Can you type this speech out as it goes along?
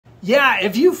Yeah,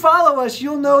 if you follow us,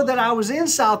 you'll know that I was in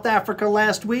South Africa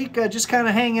last week, just kind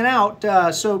of hanging out.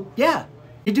 So yeah,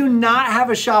 we do not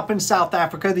have a shop in South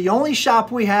Africa. The only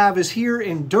shop we have is here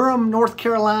in Durham, North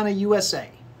Carolina, USA.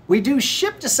 We do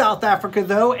ship to South Africa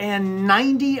though, and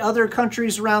 90 other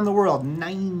countries around the world.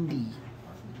 90.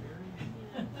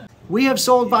 We have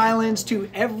sold violins to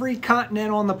every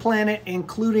continent on the planet,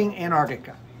 including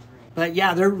Antarctica. But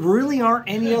yeah, there really aren't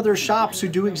any other shops who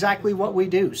do exactly what we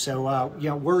do. So, you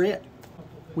know, we're it.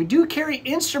 We do carry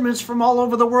instruments from all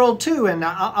over the world too, and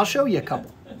I'll show you a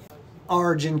couple.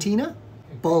 Argentina,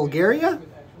 Bulgaria,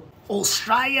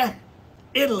 Australia,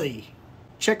 Italy,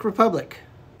 Czech Republic,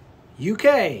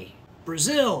 UK,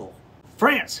 Brazil,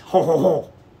 France, ho ho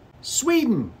ho,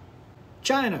 Sweden,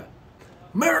 China,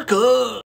 America.